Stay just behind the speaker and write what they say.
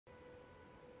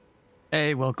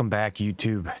Hey, welcome back,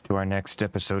 YouTube, to our next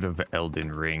episode of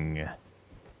Elden Ring.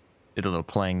 Did a little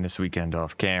playing this weekend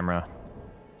off camera.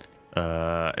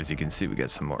 As you can see, we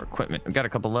got some more equipment. We got a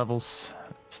couple levels.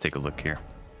 Let's take a look here.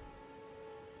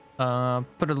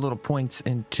 Put a little points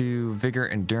into vigor,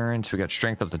 endurance. We got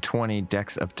strength up to 20,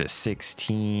 dex up to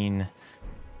 16.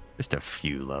 Just a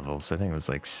few levels. I think it was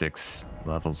like 6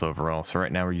 levels overall. So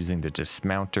right now we're using the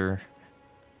dismounter.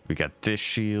 We got this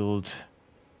shield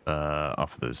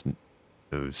off of those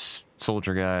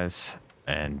soldier guys,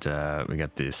 and we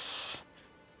got this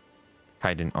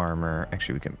chitin armor.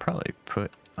 Actually, we can probably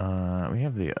put we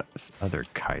have the other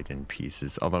chitin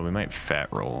pieces, although we might fat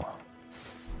roll.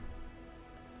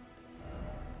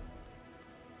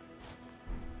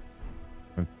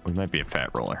 We might be a fat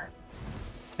roller.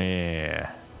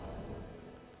 Yeah,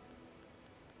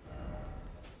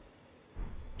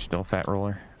 still fat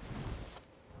roller.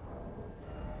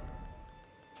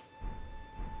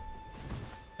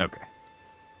 Okay.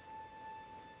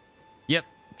 Yep,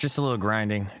 just a little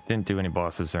grinding. Didn't do any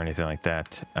bosses or anything like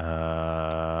that.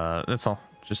 That's all.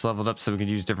 Just leveled up so we could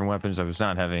use different weapons. I was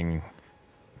not having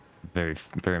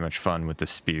very much fun with the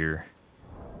spear.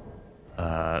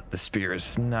 The spear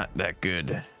is not that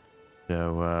good.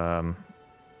 So,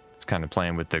 it's kind of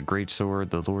playing with the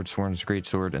greatsword, the Lord Sworn's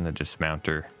greatsword, and the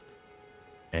dismounter.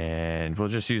 And we'll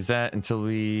just use that until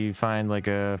we find like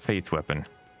a faith weapon.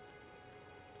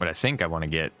 What I think I want to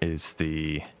get is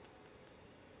the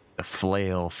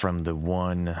flail from the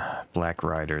one Black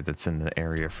Rider that's in the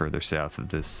area further south of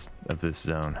this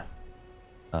zone.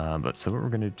 But so what we're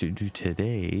going to do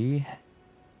today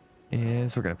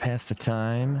is we're going to pass the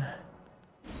time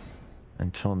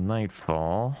until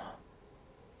nightfall.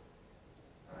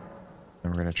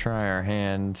 And we're going to try our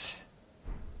hand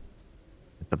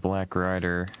at the Black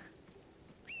Rider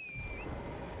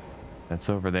that's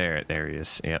over there. There he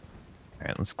is. Yep. All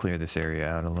right, let's clear this area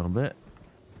out a little bit.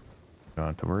 Don't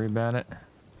have to worry about it.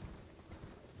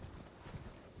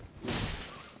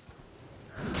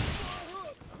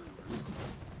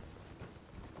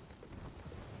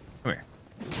 Come here.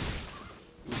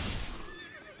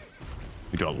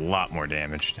 We do a lot more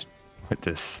damage with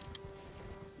this.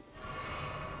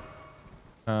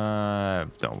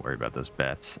 Don't worry about those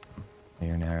bats.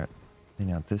 Clearing out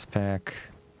this pack.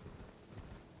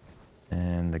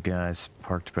 And the guys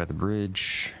parked by the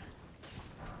bridge.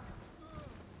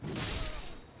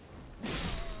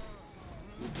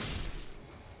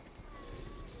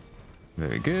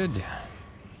 Very good. And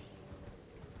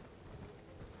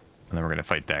then we're gonna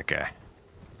fight that guy.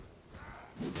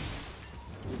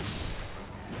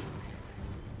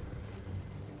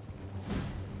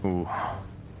 Ooh.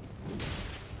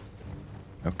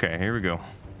 Okay, here we go.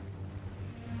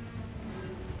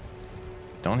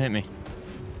 Don't hit me.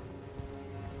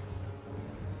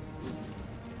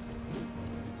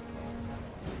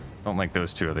 Don't like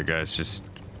those two other guys just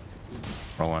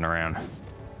rolling around.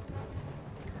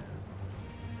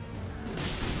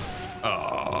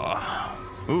 Oh,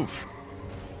 oof.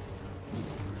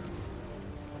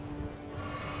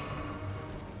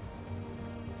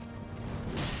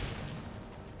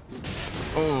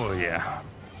 Oh, yeah.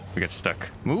 We got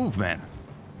stuck. Move, man.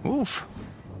 Move.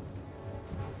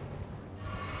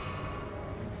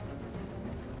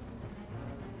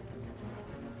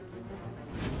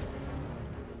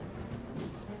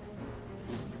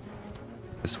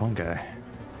 This one guy.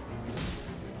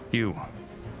 You.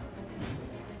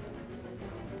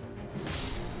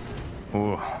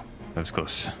 Oh, that was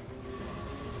close.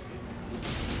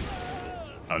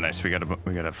 Oh, nice. We got a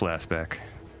flashback.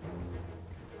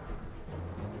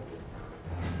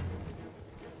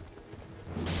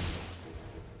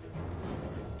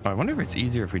 Oh, I wonder if it's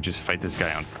easier if we just fight this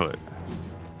guy on foot.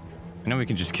 I know we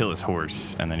can just kill his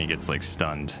horse and then he gets like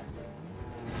stunned.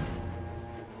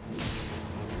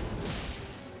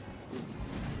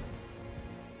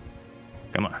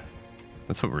 Come on.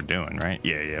 That's what we're doing, right?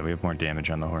 Yeah, we have more damage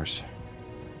on the horse.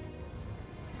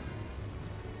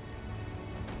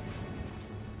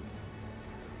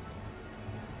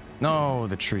 No,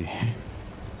 the tree.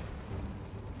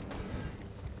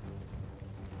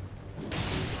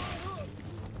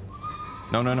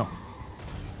 No.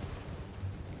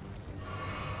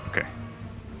 Okay.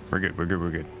 We're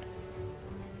good.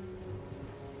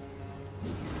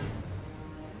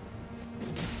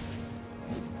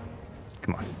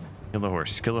 Come on. Kill the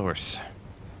horse.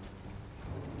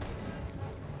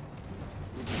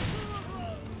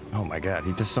 Oh my god,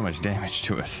 he does so much damage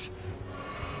to us.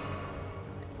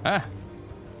 Ah!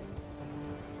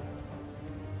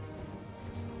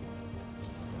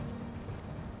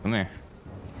 Come here.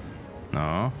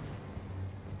 No.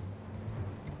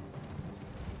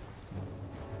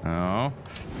 Oh.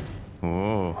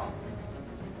 Oh.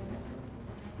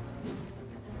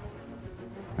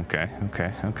 Okay,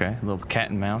 okay, okay. A little cat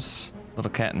and mouse.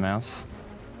 Little cat and mouse.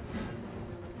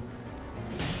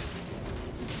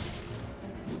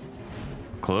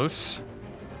 Close.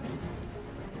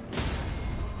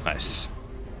 Nice.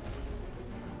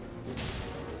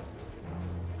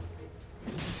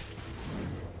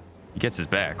 He gets his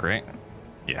back, right?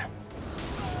 Yeah.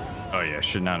 Oh yeah,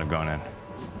 should not have gone in.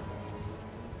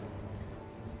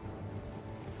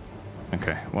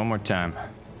 Okay, one more time.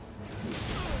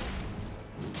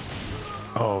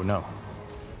 Oh no.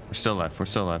 We're still left, we're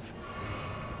still left.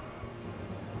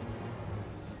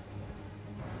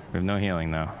 We have no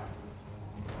healing though.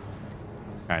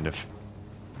 Kind of.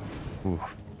 Ooh.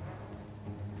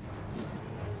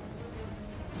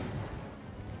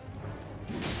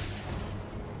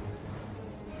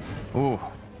 Ooh.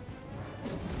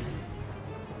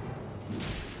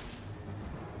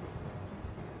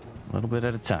 A little bit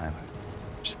at a time.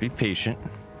 Just be patient.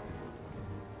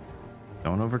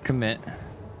 Don't overcommit.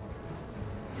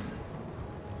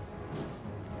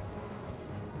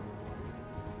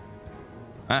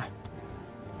 Ah.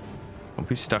 Don't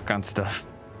be stuck on stuff.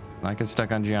 Not get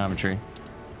stuck on geometry.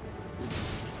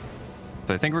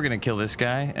 So I think we're gonna kill this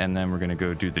guy, and then we're gonna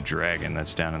go do the dragon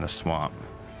that's down in the swamp.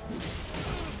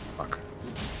 Fuck.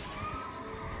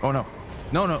 Oh no.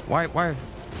 No, no.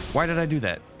 Why did I do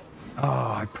that?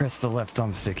 Oh, I pressed the left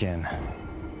thumbstick in.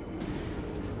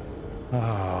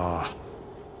 Oh.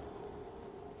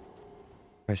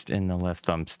 Pressed in the left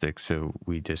thumbstick, so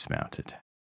we dismounted.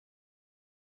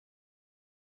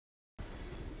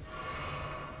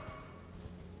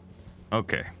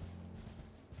 Okay.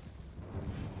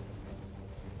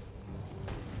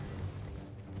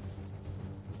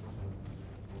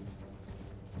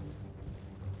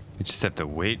 We just have to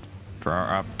wait for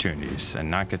our opportunities and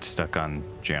not get stuck on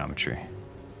geometry.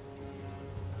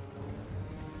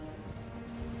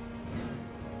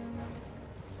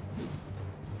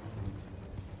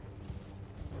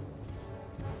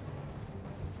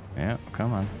 Yeah,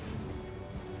 come on.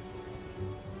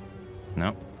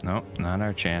 Nope, nope, not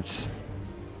our chance.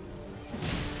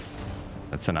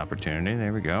 That's an opportunity.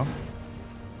 There we go.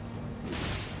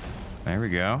 There we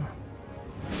go.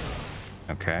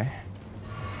 Okay.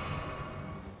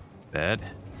 Bed.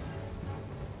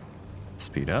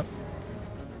 Speed up.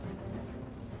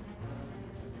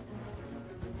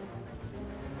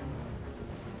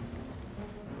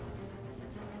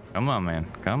 Come on, man.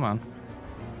 Come on.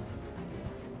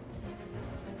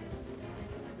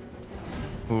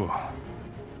 Ooh.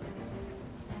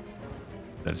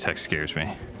 That attack scares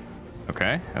me.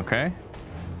 Okay, okay.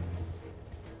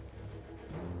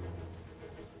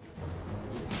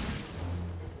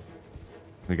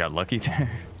 We got lucky there,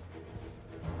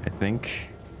 I think.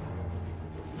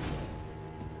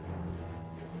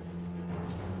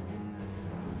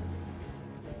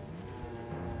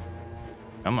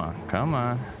 Come on, come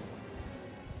on.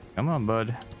 Come on,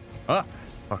 bud. Ah,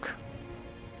 fuck.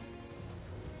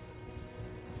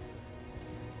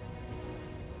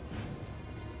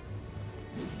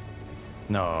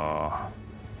 No.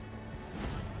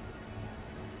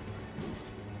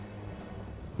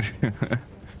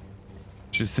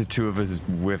 Just the two of us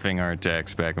whiffing our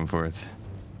attacks back and forth.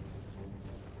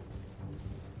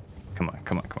 Come on,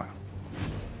 come on, come on.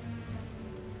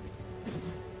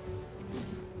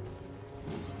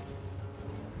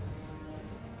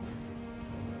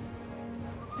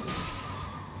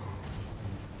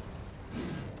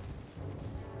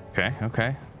 Okay,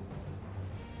 okay.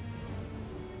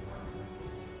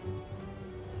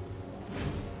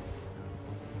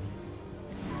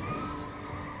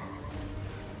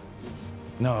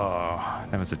 No,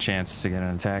 that was a chance to get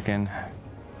an attack in.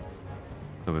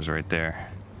 It was right there.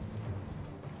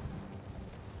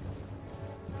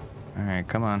 All right,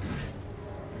 come on.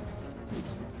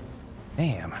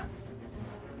 Damn.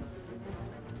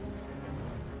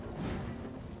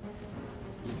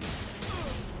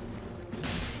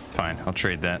 Fine, I'll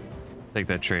trade that. Take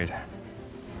that trade.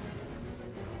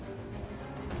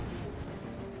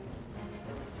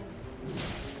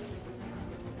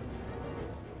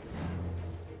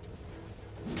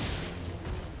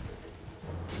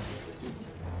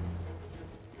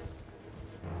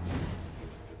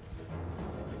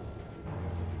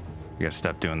 You gotta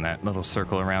stop doing that little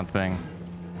circle around thing.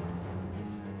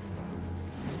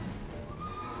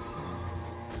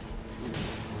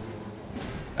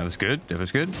 That was good. That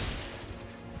was good.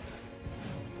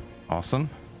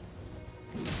 Awesome.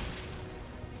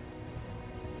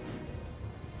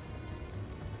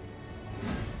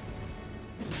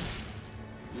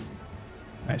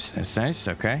 Nice, nice, nice.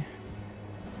 Okay.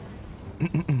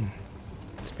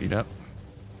 Speed up.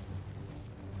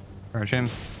 Charge him.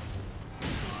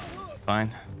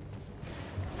 Fine.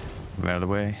 Move out of the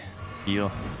way.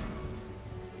 Heal.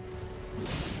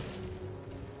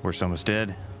 Horse almost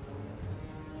dead.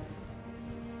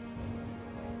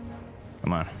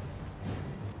 Come on.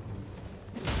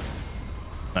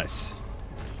 Nice.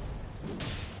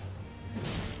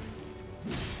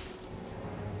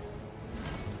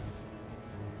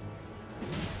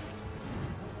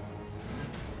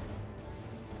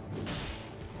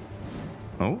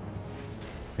 Oh.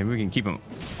 Maybe we can keep him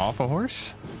off a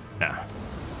horse? Nah.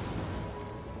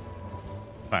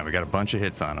 Fine, we got a bunch of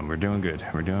hits on him. We're doing good.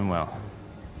 We're doing well.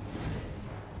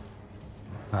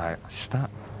 Alright,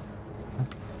 stop.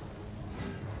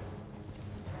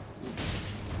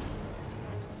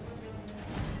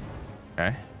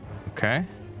 Okay. Okay.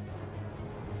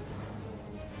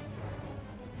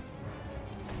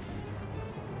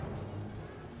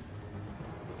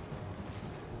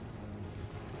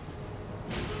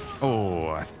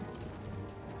 Oh.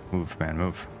 Move, man,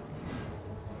 move.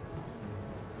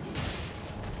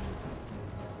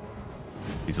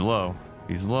 He's low.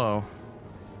 He's low.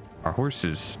 Our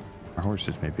horses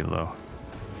may be low.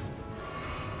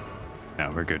 No,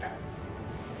 we're good.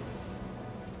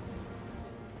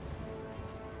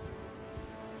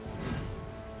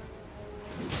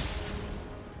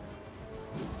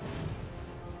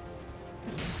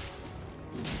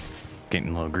 Getting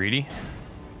a little greedy.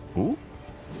 Ooh.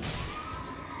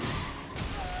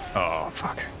 Oh,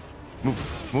 fuck.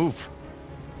 Move. Move.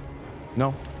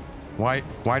 No. Why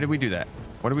did we do that?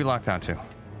 What are we locked onto?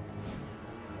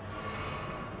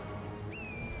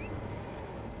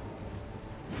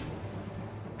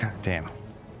 God damn.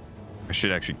 I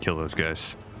should actually kill those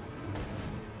guys.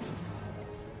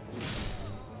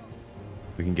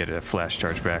 We can get a flash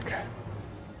charge back.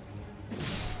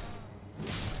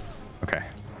 Okay.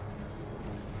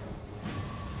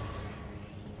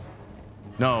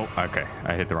 No, okay.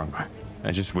 I hit the wrong button.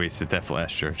 I just wasted that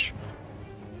flash charge.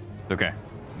 Okay.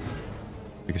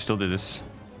 We can still do this.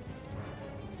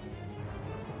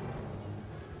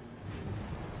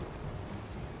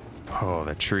 Oh,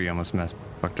 that tree almost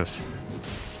fucked us.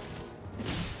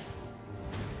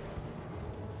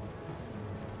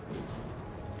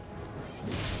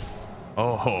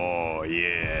 Oh,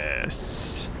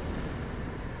 yes.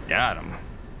 Got him.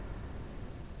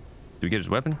 Did we get his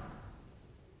weapon?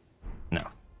 No.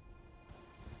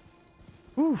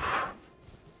 Oof.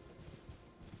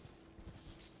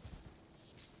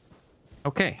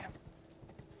 Okay.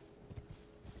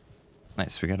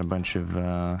 Nice. We got a bunch of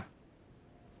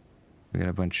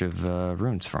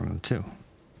runes from him too.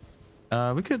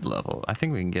 We could level. I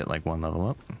think we can get like one level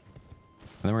up. And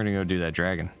then we're gonna go do that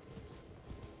dragon.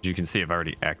 As you can see, I've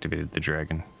already activated the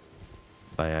dragon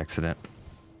by accident.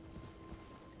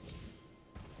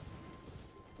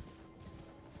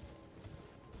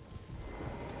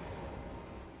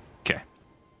 Okay.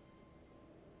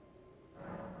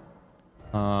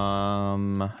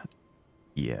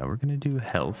 Yeah, we're gonna do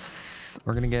health.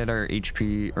 We're gonna get our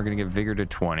HP. We're gonna get vigor to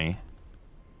 20.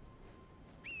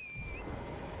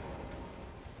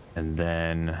 And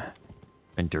then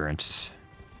endurance,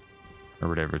 or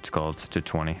whatever it's called, to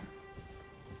 20.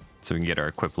 So we can get our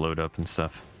equip load up and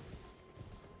stuff.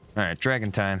 Alright,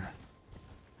 dragon time.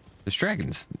 This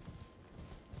dragon's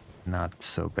not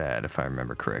so bad if I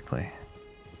remember correctly.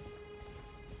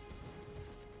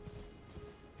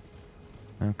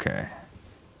 Okay.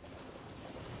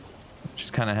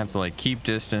 Just kind of have to like keep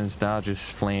distance, dodge his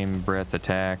flame breath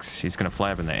attacks. He's gonna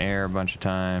fly up in the air a bunch of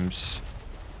times.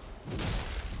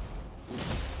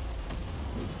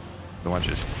 Watch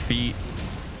his feet.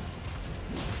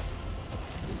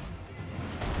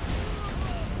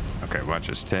 Okay, watch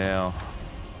his tail.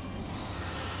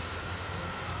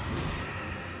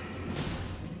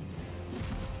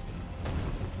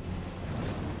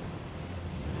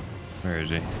 Where is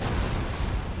he?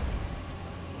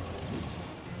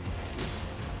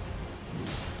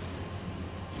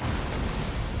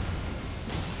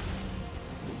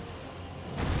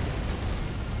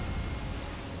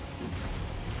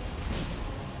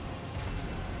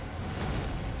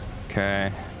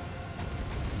 Okay.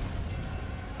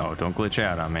 Oh, don't glitch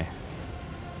out on me.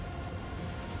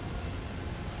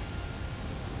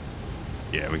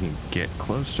 Yeah, we can get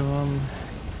close to him.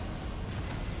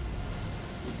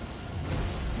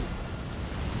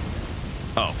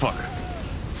 Oh, fuck.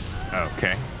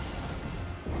 Okay.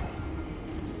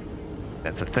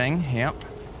 That's a thing, yep.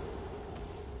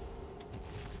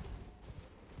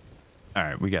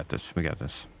 Alright, we got this, we got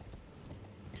this.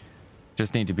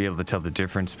 Just need to be able to tell the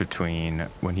difference between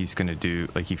when he's gonna do,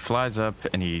 like he flies up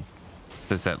and he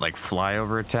does that like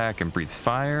flyover attack and breathes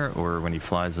fire, or when he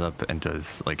flies up and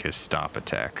does like his stop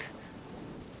attack?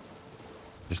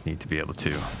 Just need to be able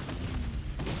to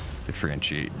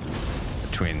differentiate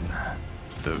between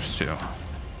those two.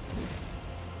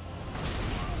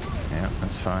 Yeah,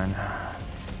 that's fine.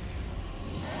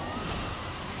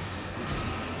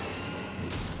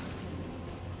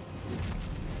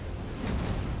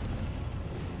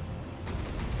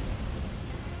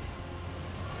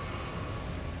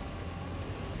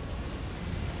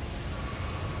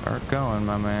 Start going,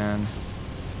 my man.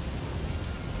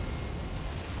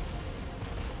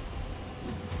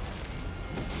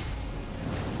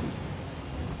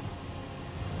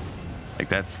 Like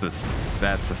that's the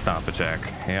stop attack.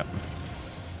 Yep.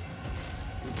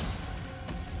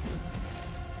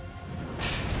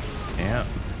 Yep.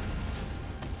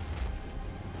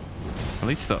 At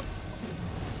least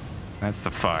that's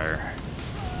the fire.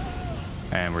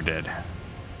 And we're dead.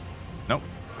 Nope.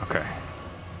 Okay.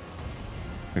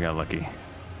 We got lucky.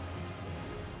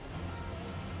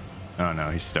 Oh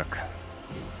no, he's stuck.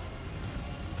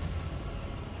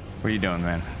 What are you doing,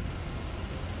 man?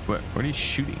 What are you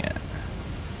shooting at?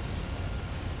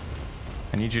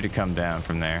 I need you to come down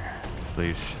from there,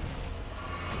 please.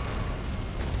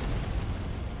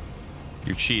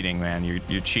 You're cheating, man.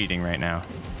 You're cheating right now.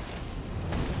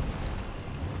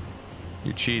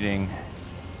 You're cheating.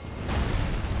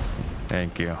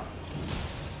 Thank you.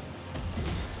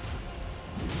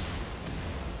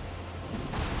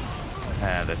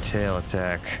 Ah, the tail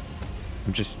attack.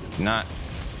 I'm just not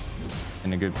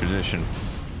in a good position.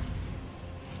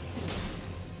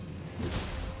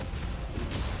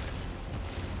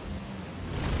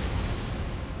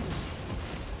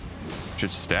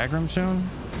 Should stagger him soon?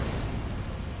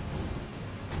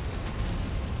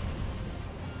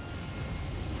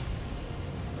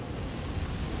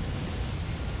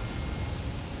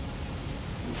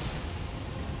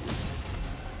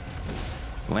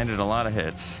 Landed a lot of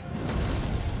hits.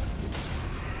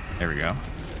 There we go.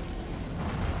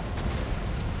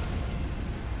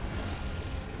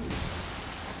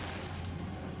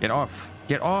 Get off.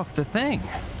 Get off the thing.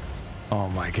 Oh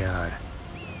my god.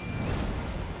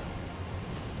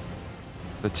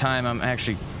 The time I'm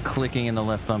actually clicking in the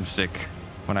left thumbstick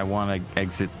when I want to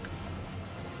exit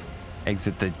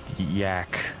the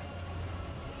yak.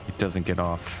 It doesn't get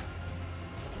off.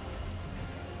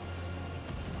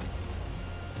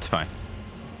 It's fine.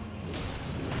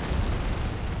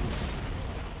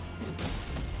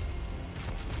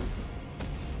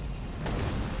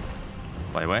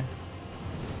 Fly away.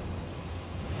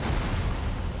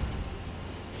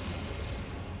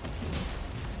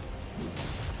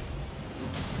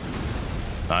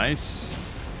 Nice.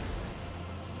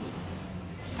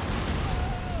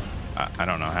 I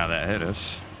don't know how that hit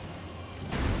us.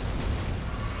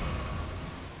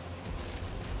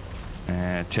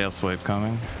 Tail swipe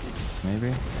coming.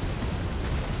 Maybe.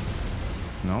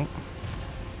 Nope.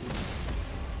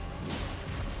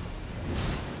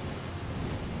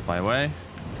 Fly away.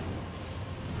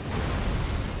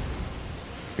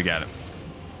 We got it.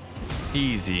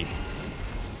 Easy.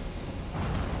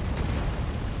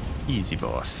 Easy,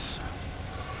 boss.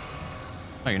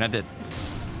 Oh, you're not dead.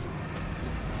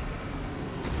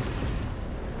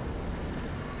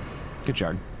 Good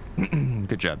job.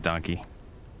 Good job, donkey.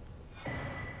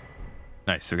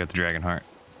 Nice, we got the dragon heart.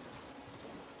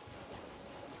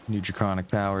 New draconic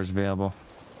powers available.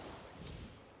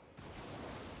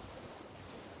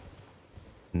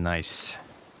 Nice.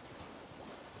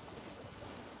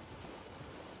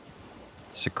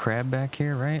 There's a crab back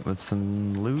here, right? With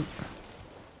some loot.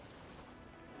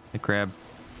 Hey, crab.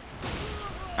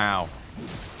 Ow.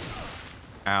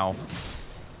 Ow.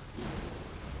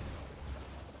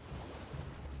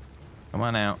 Come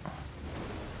on out.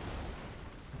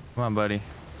 Come on, buddy.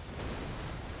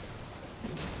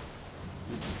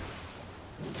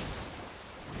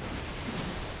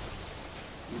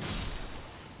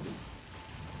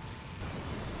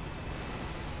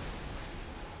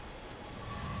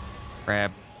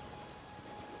 Crab.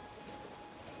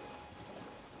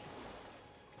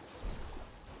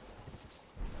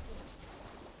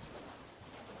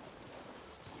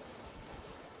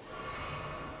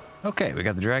 Okay, we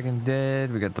got the dragon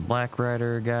dead. We got the black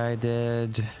rider guy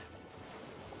dead.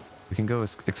 We can go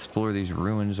explore these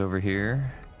ruins over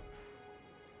here.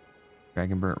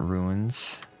 Dragon burnt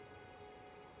ruins.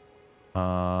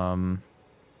 Actually,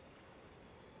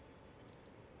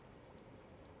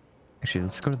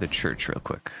 let's go to the church real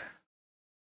quick.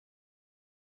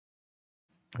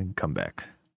 We can come back.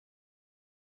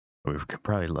 We could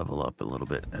probably level up a little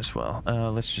bit as well.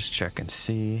 Let's just check and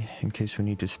see in case we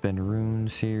need to spend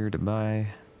runes here to buy.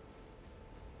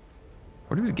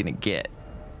 What are we gonna get?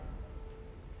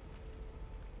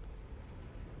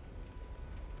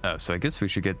 Oh, so I guess we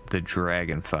should get the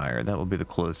Dragon Fire. That will be the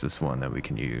closest one that we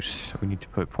can use. We need to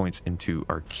put points into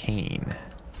Arcane.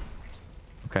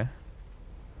 Okay.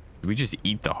 Did we just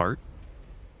eat the heart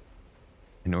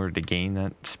in order to gain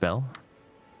that spell?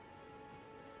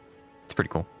 It's pretty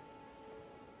cool.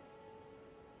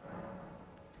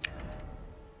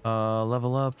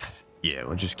 Level up. Yeah,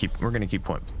 we'll just keep, we're gonna keep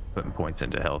putting points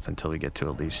into health until we get to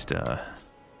at least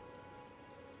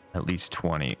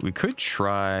 20. We could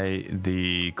try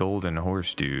the golden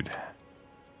horse dude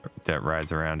that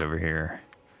rides around over here.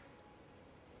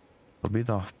 It'll be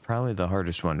probably the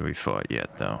hardest one we fought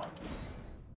yet, though.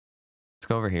 Let's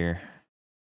go over here.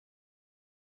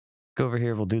 Go over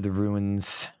here, we'll do the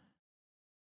ruins.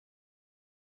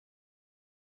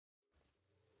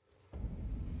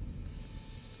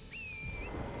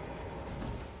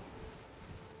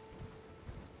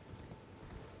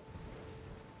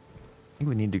 I think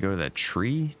we need to go to that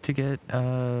tree to get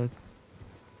a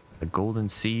golden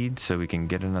seed so we can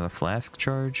get another flask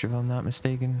charge, if I'm not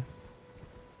mistaken.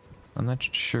 I'm not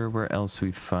sure where else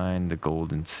we find the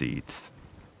golden seeds.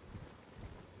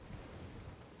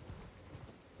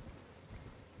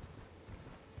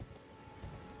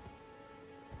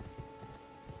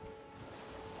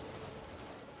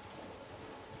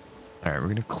 Alright, we're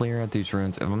gonna clear out these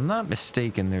ruins. If I'm not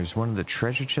mistaken, there's one of the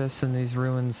treasure chests in these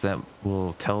ruins that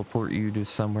will teleport you to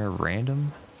somewhere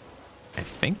random. I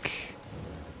think.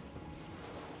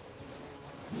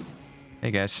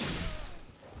 Hey guys.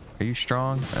 Are you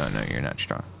strong? Oh no, you're not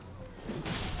strong.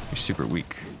 You're super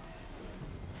weak.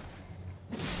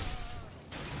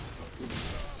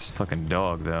 This fucking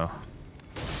dog though.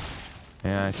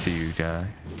 Yeah, I see you guy.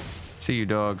 See you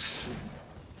dogs.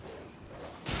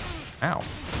 Ow.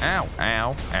 Ow,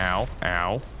 ow, ow,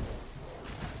 ow.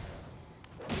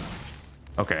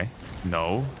 Okay.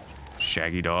 No.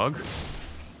 Shaggy dog.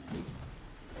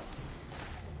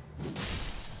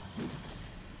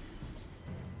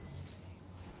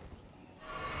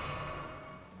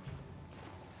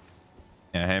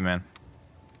 Yeah, hey man.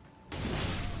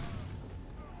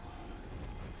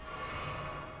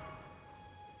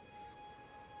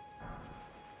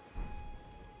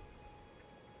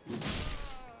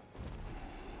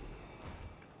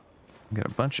 We got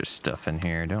a bunch of stuff in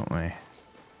here, don't we?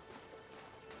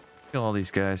 Kill all these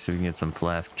guys so we can get some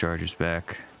flask charges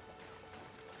back.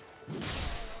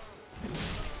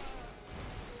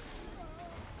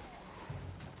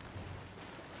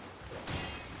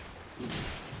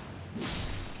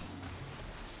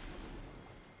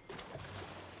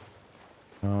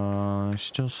 There's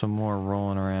still some more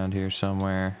rolling around here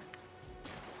somewhere.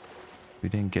 We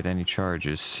didn't get any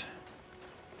charges.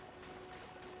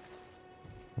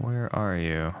 Where are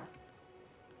you?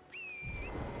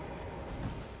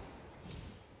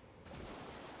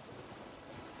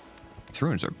 These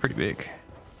ruins are pretty big.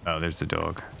 Oh, there's the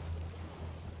dog.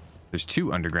 There's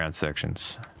 2 underground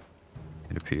sections,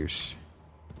 it appears.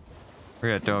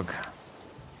 Where you at, dog?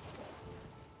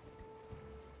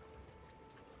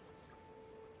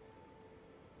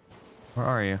 Where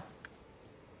are you?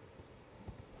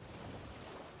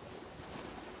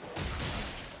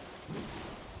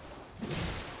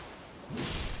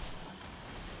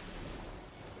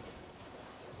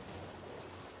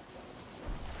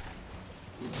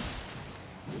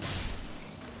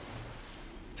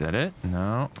 Is that it?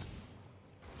 No.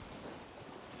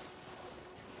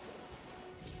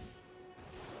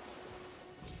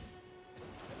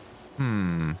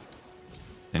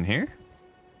 In here?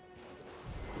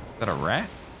 Is that a rat?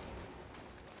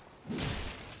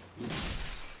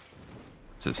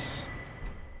 What's this?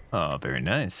 Oh, very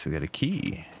nice. We got a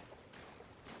key.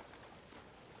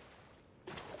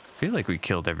 I feel like we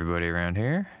killed everybody around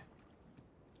here.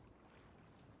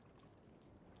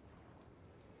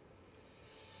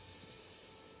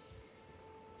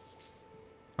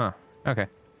 Huh. Okay.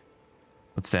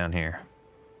 What's down here?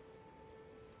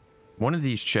 One of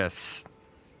these chests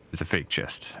is a fake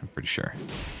chest, I'm pretty sure.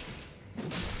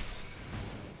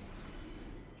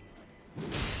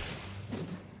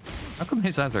 How come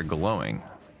his eyes are glowing?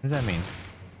 What does that mean?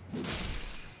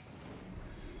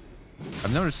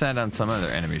 I've noticed that on some other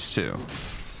enemies too.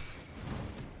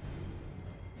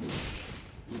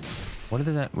 What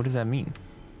does that mean?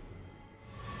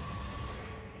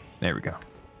 There we go.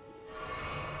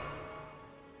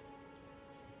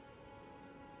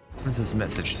 What does this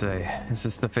message say? Is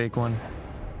this the fake one?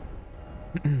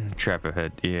 Trap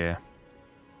ahead, yeah.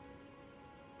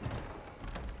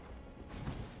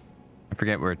 I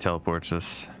forget where it teleports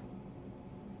us.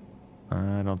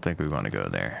 I don't think we want to go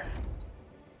there.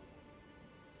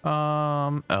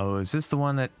 Oh, is this the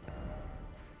one that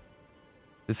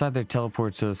this either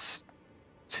teleports us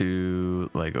to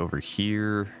like over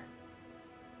here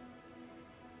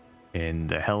in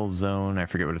the hell zone? I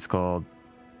forget what it's called.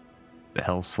 The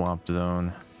hell swamp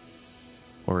zone.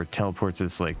 Or it teleports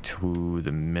us like to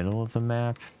the middle of the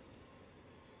map.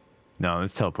 No,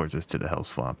 this teleports us to the hell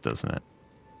swamp, doesn't it?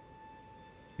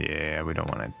 Yeah, we don't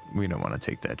want to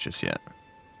take that just yet.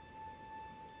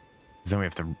 'Cause then we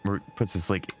have to puts us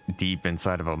like deep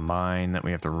inside of a mine that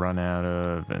we have to run out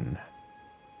of, and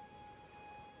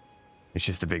it's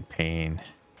just a big pain.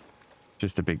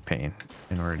 Just a big pain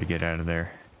in order to get out of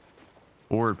there.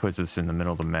 Or it puts us in the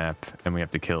middle of the map and we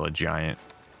have to kill a giant.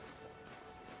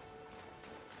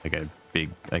 Like a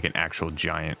big, like an actual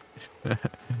giant.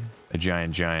 A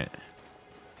giant.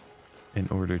 In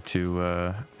order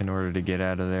to get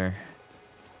out of there.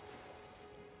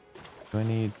 Do I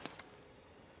need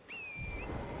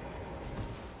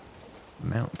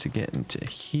mount to get into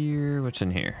here? What's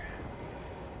in here?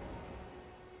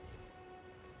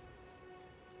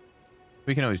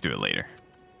 We can always do it later.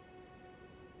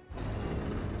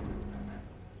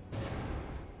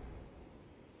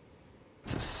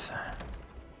 What's this?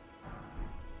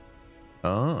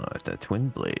 Oh, the twin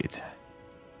blade.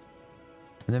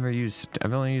 I've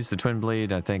only used the twin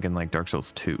blade, I think, in like Dark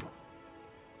Souls 2.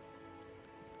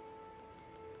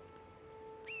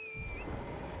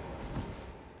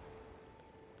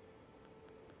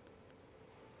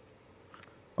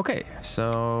 Okay,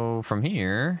 so from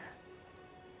here,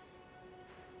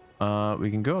 we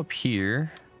can go up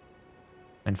here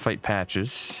and fight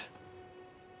Patches.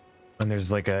 And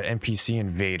there's like a NPC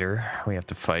invader we have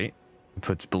to fight. It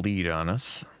puts bleed on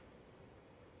us.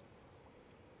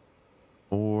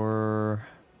 Or,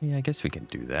 yeah, I guess we can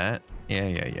do that.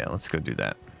 Yeah, let's go do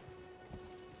that.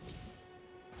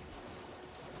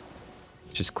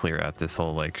 Just clear out this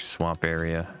whole like swamp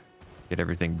area. Get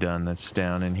everything done that's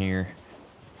down in here.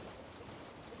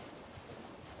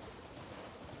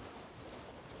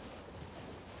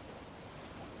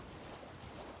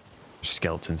 There's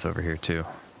skeletons over here too,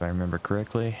 if I remember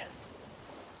correctly.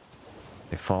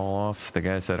 They fall off. The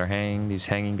guys that are hanging, these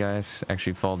hanging guys,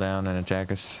 actually fall down and attack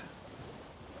us.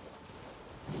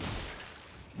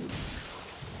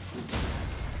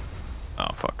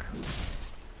 Oh fuck.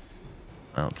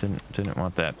 Well, didn't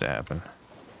want that to happen.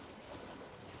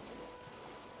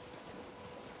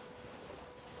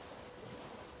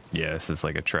 Yeah, this is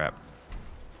like a trap.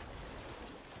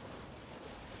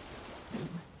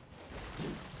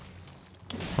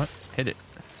 What? Hit it.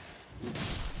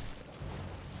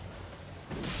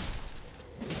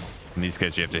 And these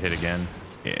guys you have to hit again.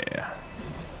 Yeah.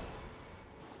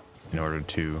 In order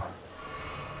to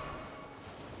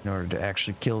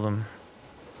actually kill them.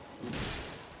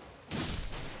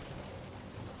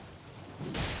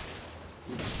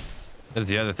 That's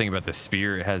the other thing about the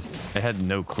spear. It had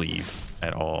no cleave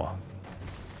at all.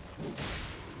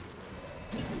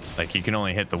 Like you can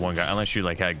only hit the one guy unless you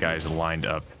like had guys lined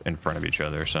up in front of each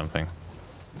other or something.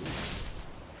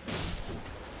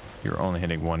 You're only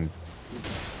hitting one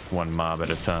mob at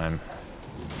a time.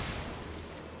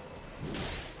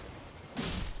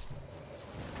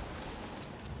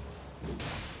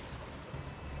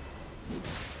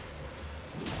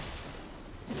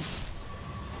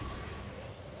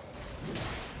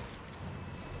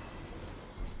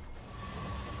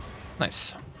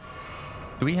 Nice.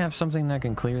 Do we have something that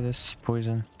can clear this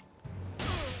poison?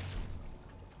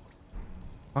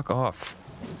 Fuck off.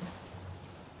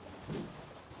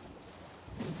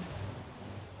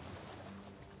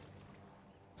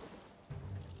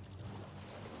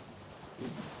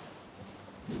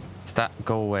 Stop.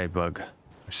 Go away, bug.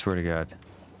 I swear to God.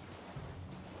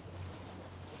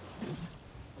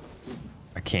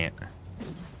 I can't.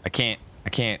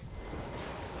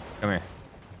 Come here.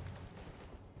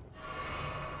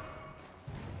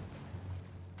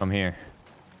 Come here.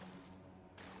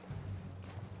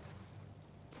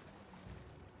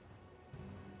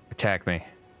 Attack me.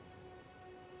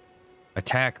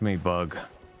 Attack me, bug.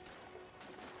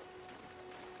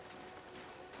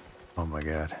 Oh my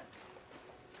God.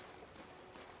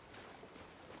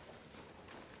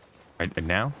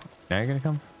 Now? Now you're gonna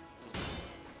come?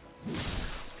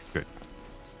 Good.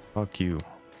 Fuck you.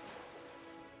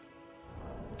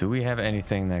 Do we have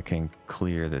anything that can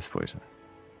clear this poison?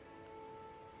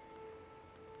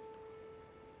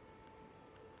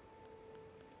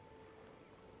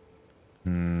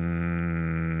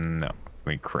 No. Can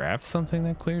we craft something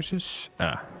that clears this?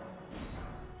 Ah.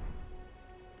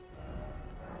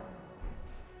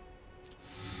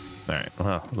 Alright,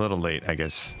 well, a little late, I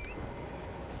guess.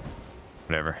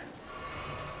 Whatever.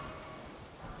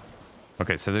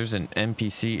 Okay, so there's an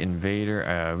NPC invader.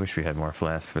 I wish we had more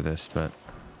flasks for this, but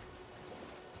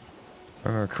if I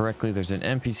remember correctly, there's an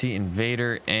NPC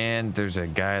invader and there's a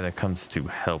guy that comes to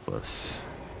help us.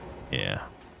 Yeah.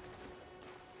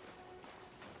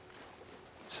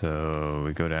 So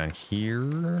we go down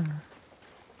here.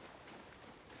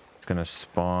 It's gonna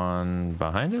spawn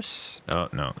behind us. Oh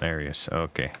no, there he is.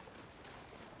 Okay.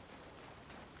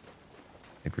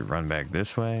 I think we run back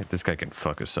this way. This guy can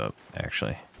fuck us up,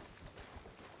 actually.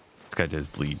 This guy does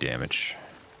bleed damage.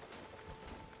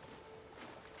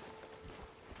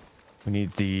 We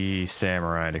need the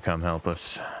samurai to come help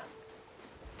us.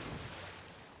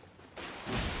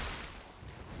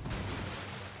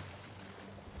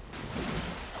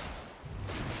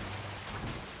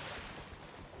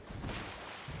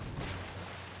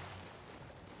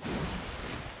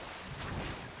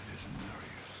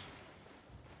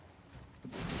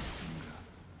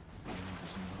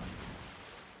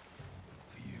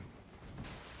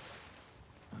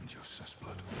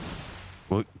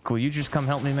 Will you just come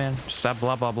help me, man? Stop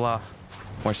blah, blah, blah.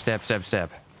 More stab, stab,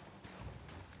 stab.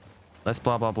 Let's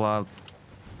blah, blah, blah.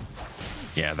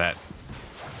 Yeah, that.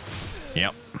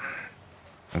 Yep.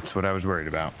 That's what I was worried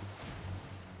about.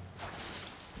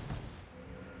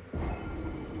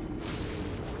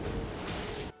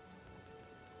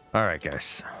 Alright,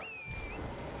 guys.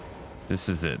 This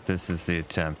is it. This is the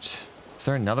attempt. Is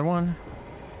there another one?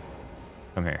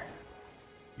 Come here.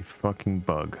 You fucking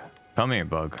bug. Come here,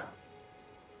 bug.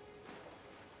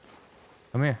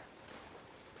 Come here.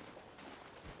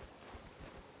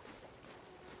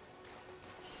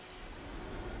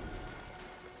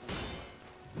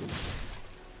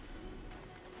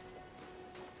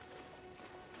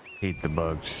 Hate the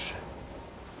bugs.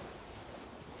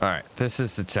 Alright, this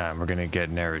is the time. We're gonna get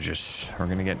Narragus. We're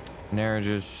gonna get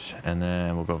Narragus, and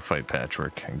then we'll go fight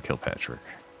Patchwork and kill Patchwork.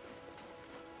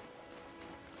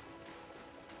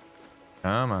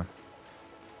 Come on.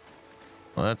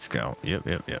 Let's go. Yep,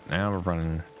 yep, yep. Now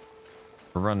we're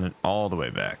running all the way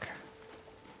back.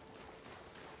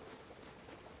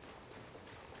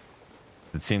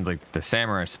 It seems like the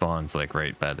samurai spawns like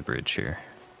right by the bridge here.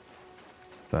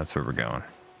 So that's where we're going.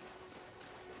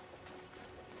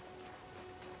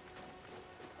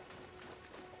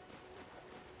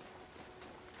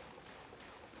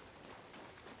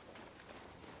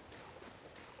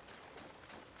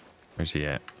 Where's he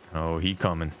at? Oh, he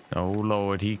coming. Oh,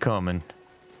 Lord, he coming.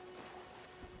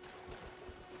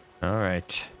 All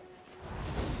right.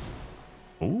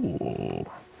 Ooh.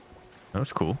 That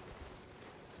was cool.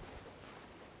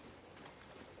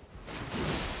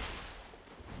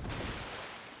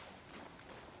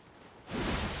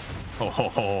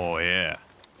 Oh, yeah.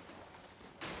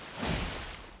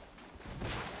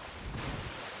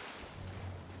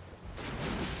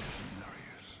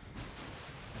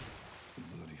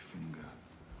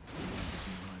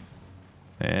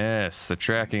 Yes, the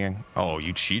tracking. Oh,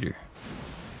 you cheater.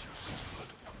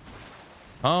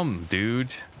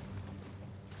 Dude.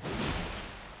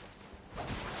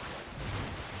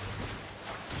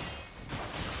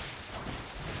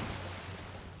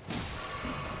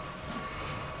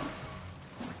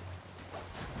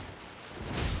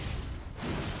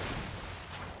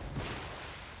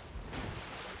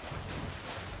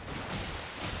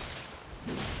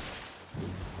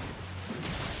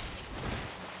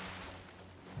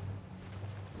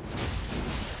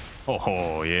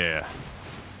 Oh, yeah.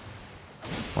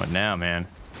 What now, man?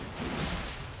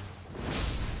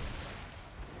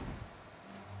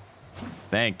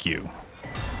 Thank you.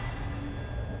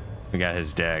 We got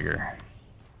his dagger.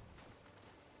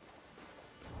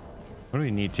 What do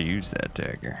we need to use that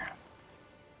dagger?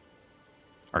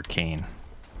 Arcane.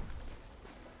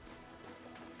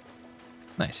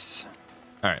 Nice.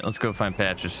 Alright, let's go find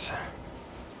Patches.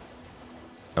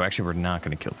 Oh, actually, we're not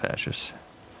going to kill Patches.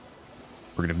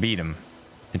 We're going to beat him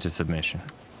into submission.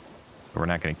 But we're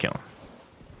not going to kill him.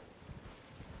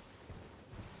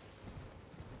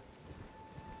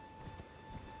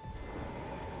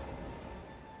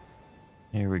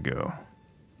 Here we go.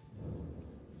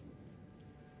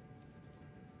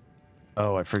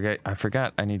 Oh, I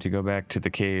forgot I need to go back to the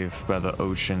cave by the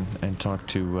ocean and talk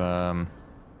to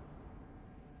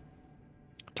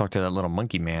that little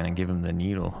monkey man and give him the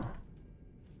needle.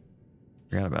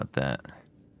 Forgot about that.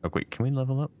 Oh wait, can we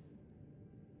level up?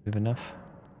 We have enough?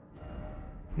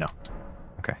 No.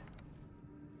 Okay.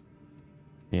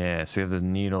 Yeah, so we have the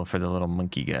needle for the little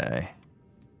monkey guy.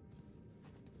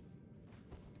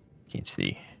 Can't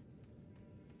see.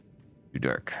 Too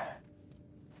dark.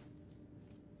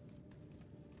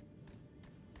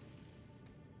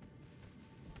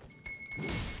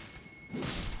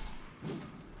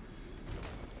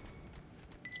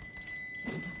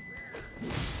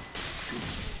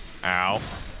 Ow.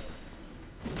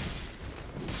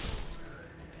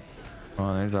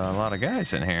 Well, there's a lot of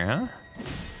guys in here, huh?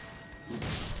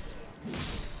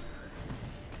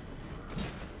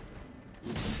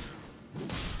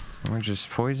 We're just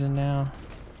poisoned now.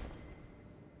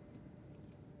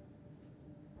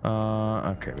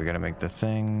 Okay, we gotta make the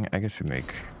thing. I guess we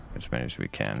make as many as we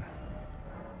can.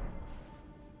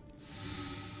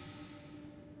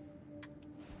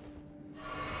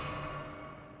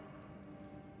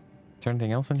 Is there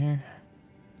anything else in here?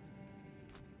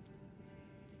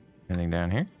 Anything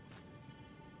down here?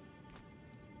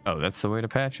 Oh, that's the way to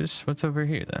patches. What's over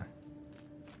here then?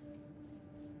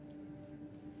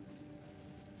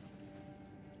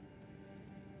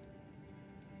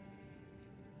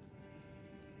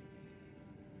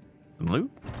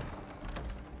 Loot?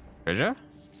 Treasure?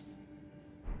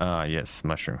 Yes,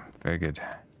 mushroom. Very good.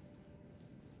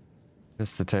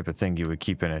 Just the type of thing you would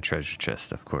keep in a treasure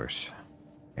chest, of course.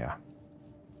 Yeah.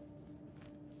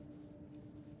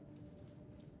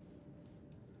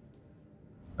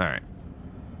 Alright.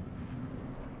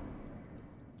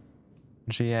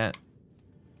 Where's she at?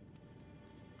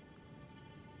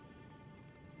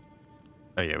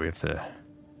 Oh yeah, we have to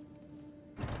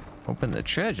open the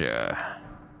treasure.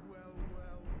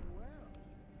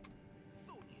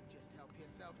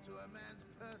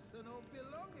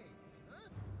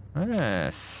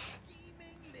 Yes.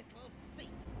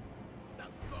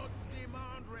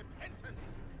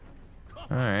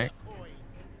 All right.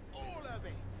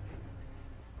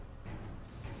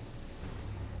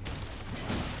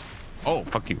 Oh,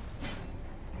 fuck you.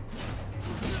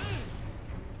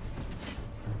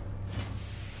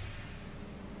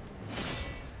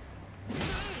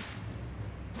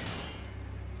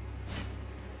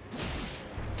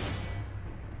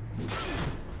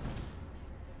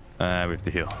 We have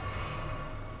to heal.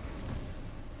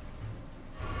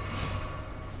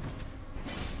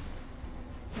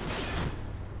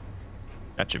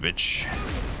 Gotcha, bitch.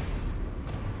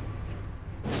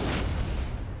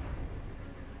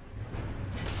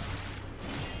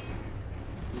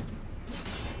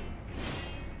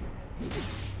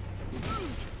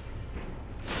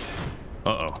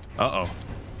 Uh-oh. Uh-oh.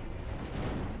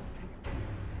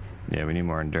 Yeah, we need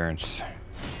more endurance.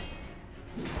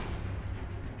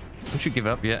 Don't you give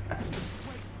up yet?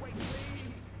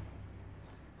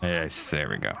 Yes, there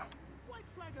we go.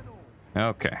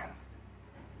 Okay.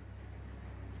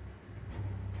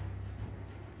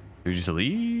 Do we just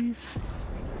leave?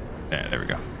 Yeah, there we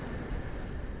go.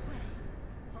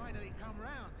 Finally come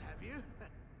round, have you?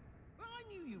 I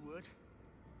knew you would.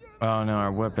 Oh no,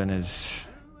 our weapon is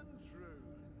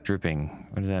dripping.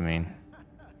 What does that mean?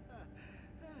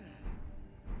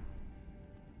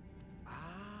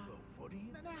 What do you?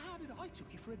 Now, how did I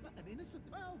took you for an innocent?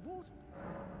 Well, what?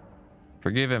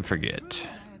 Forgive and forget.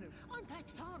 I'm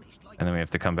patched tarnished. Like And then we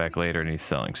have to come back later and he's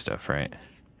selling stuff, right?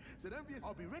 So don't be.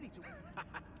 I'll be ready to.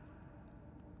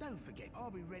 Don't forget.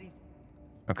 I'll be ready.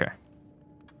 Okay.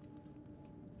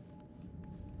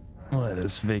 Let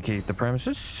us vacate the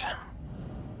premises.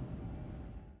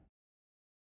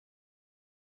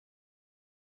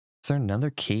 Is there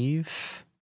another cave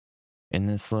in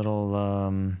this little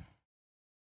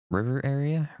river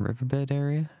area, riverbed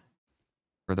area?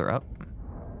 Further up?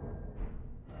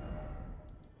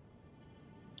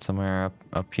 Somewhere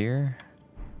up here,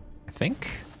 I think.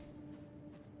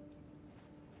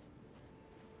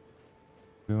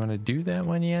 We want to do that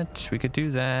one yet? We could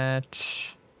do that.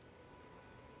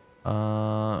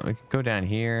 We could go down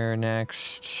here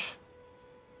next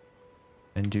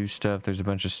and do stuff. There's a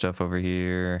bunch of stuff over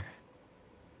here.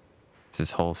 It's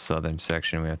this whole southern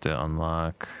section we have to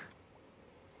unlock.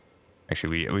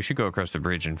 Actually, we should go across the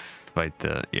bridge and fight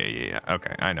the... Yeah.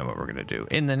 Okay, I know what we're gonna do.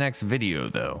 In the next video,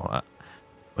 though,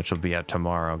 which will be out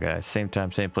tomorrow, guys. Same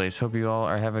time, same place. Hope you all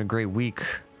are having a great week.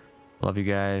 Love you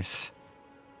guys.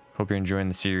 Hope you're enjoying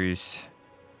the series.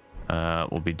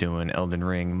 We'll be doing Elden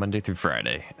Ring Monday through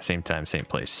Friday. Same time, same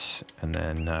place. And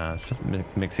then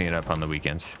mixing it up on the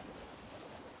weekends.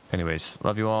 Anyways,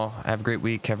 love you all. Have a great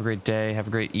week. Have a great day. Have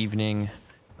a great evening.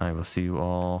 I will see you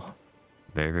all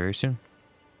very, very soon.